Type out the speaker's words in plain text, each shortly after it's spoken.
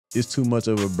it's too much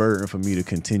of a burden for me to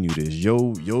continue this.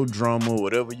 Your drama,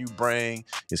 whatever you bring,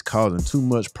 is causing too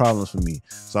much problems for me.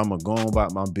 So I'm gonna go on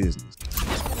about my business.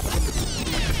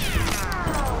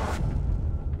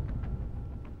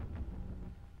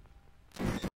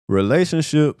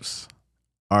 Relationships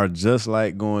are just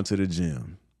like going to the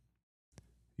gym.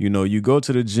 You know, you go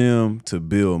to the gym to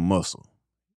build muscle.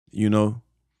 You know,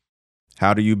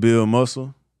 how do you build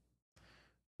muscle?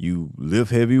 You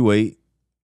lift heavy weight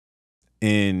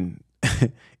and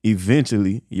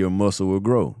eventually your muscle will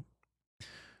grow.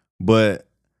 But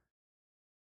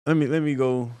let me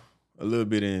go a little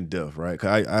bit in depth, right?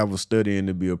 Cause I was studying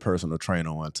to be a personal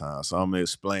trainer one time. So I'm gonna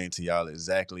explain to y'all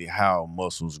exactly how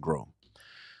muscles grow.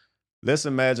 Let's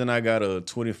imagine I got a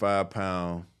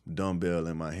 25-pound dumbbell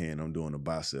in my hand. I'm doing a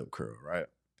bicep curl, right?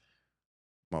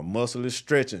 My muscle is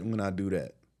stretching when I do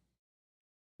that.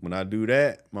 When I do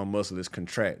that, my muscle is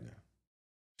contracting.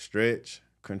 Stretch,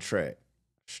 contract,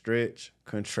 stretch,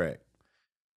 contract.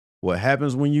 What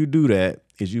happens when you do that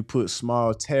is you put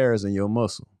small tears in your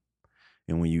muscle.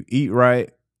 And when you eat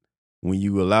right, when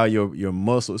you allow your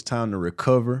muscles time to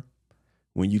recover,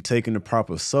 when you taking the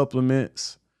proper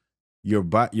supplements,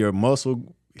 your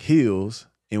muscle heals,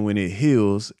 and when it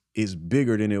heals, it's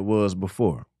bigger than it was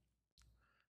before.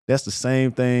 That's the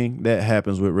same thing that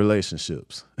happens with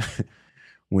relationships.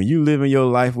 When you live in your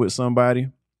life with somebody,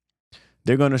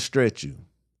 they're gonna stretch you.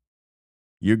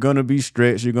 You're gonna be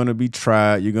stretched, you're gonna be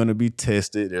tried, you're gonna be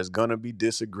tested, there's gonna be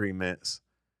disagreements.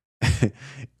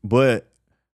 But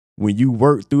when you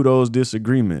work through those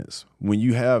disagreements, when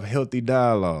you have healthy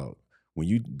dialogue, when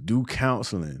you do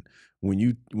counseling, when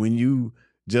you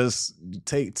just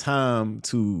take time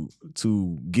to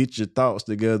get your thoughts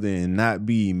together and not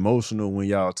be emotional when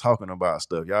y'all talking about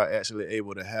stuff, y'all actually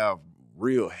able to have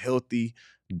real healthy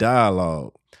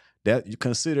dialogue. That you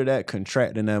consider that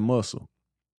contracting that muscle.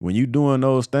 When you doing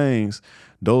those things,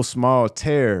 those small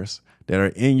tears that are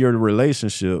in your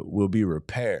relationship will be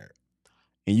repaired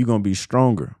and you're going to be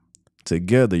stronger.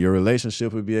 Together, your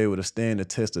relationship will be able to stand the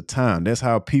test of time. That's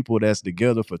how people that's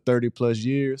together for 30 plus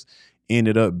years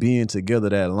ended up being together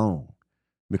that long,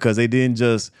 because they didn't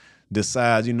just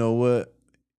decide, you know what,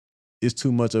 it's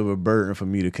too much of a burden for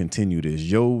me to continue this.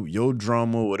 Your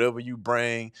drama, whatever you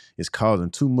bring, is causing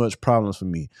too much problems for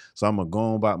me. So I'm going to go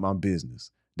on about my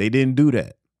business. They didn't do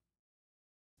that.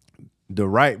 The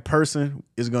right person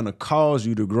is going to cause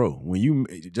you to grow. When you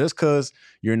just because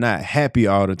you're not happy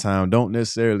all the time don't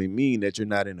necessarily mean that you're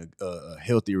not in a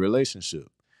healthy relationship.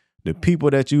 The people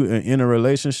that you are in a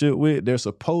relationship with, they're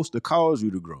supposed to cause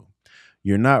you to grow.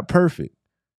 You're not perfect.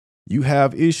 You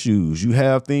have issues. You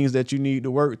have things that you need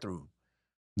to work through.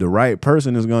 The right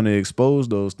person is going to expose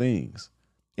those things.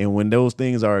 And when those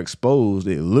things are exposed,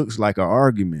 it looks like an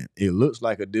argument. It looks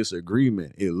like a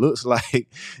disagreement. It looks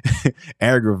like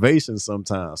aggravation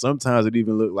sometimes. Sometimes it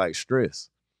even looks like stress.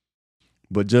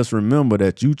 But just remember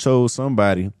that you chose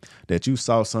somebody that you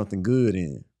saw something good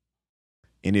in.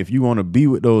 And if you want to be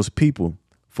with those people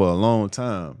for a long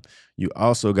time, you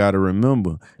also got to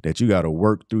remember that you got to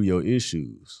work through your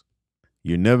issues.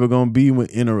 You're never going to be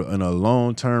in a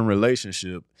long-term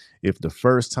relationship if the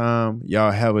first time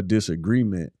y'all have a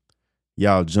disagreement,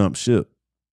 y'all jump ship.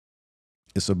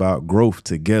 It's about growth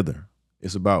together.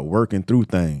 It's about working through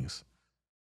things.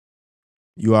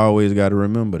 You always got to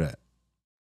remember that.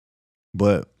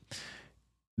 But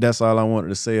that's all I wanted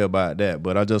to say about that.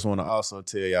 But I just want to also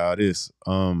tell y'all this.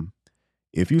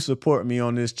 If you support me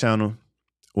on this channel,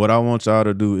 what I want y'all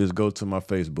to do is go to my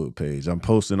Facebook page. I'm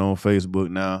posting on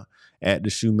Facebook now at The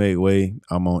Shoemake Way.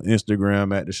 I'm on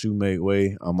Instagram at The Shoemake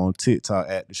Way. I'm on TikTok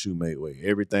at The Shoemake Way.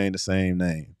 Everything the same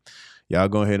name. Y'all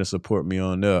go ahead and support me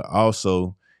on there.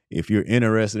 Also, if you're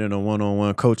interested in a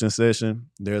one-on-one coaching session,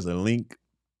 there's a link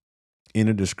in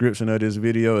the description of this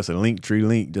video. It's a Linktree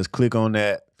link. Just click on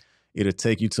that. It'll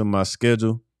take you to my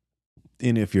schedule.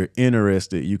 And if you're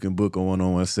interested, you can book a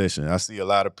one-on-one session. I see a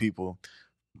lot of people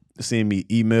send me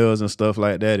emails and stuff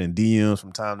like that and DMs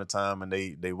from time to time, and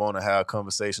they want to have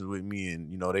conversations with me,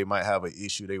 and you know they might have an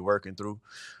issue they working through.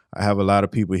 I have a lot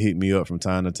of people hit me up from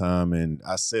time to time, and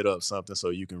I set up something so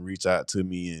you can reach out to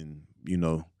me, and you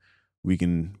know we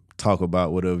can talk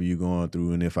about whatever you're going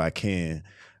through. And if I can,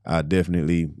 I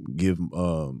definitely give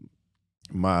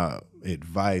my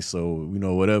advice. So you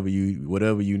know whatever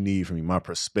you need from me, my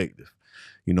perspective,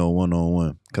 you know,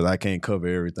 one-on-one, because I can't cover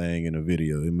everything in a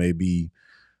video. It may be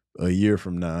a year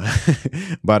from now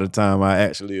by the time I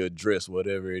actually address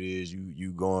whatever it is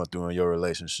you going through in your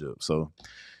relationship. So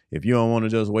if you don't want to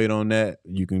just wait on that,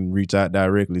 you can reach out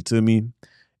directly to me,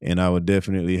 and I will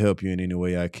definitely help you in any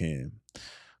way I can.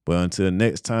 But until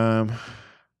next time,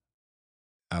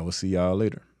 I will see y'all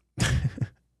later.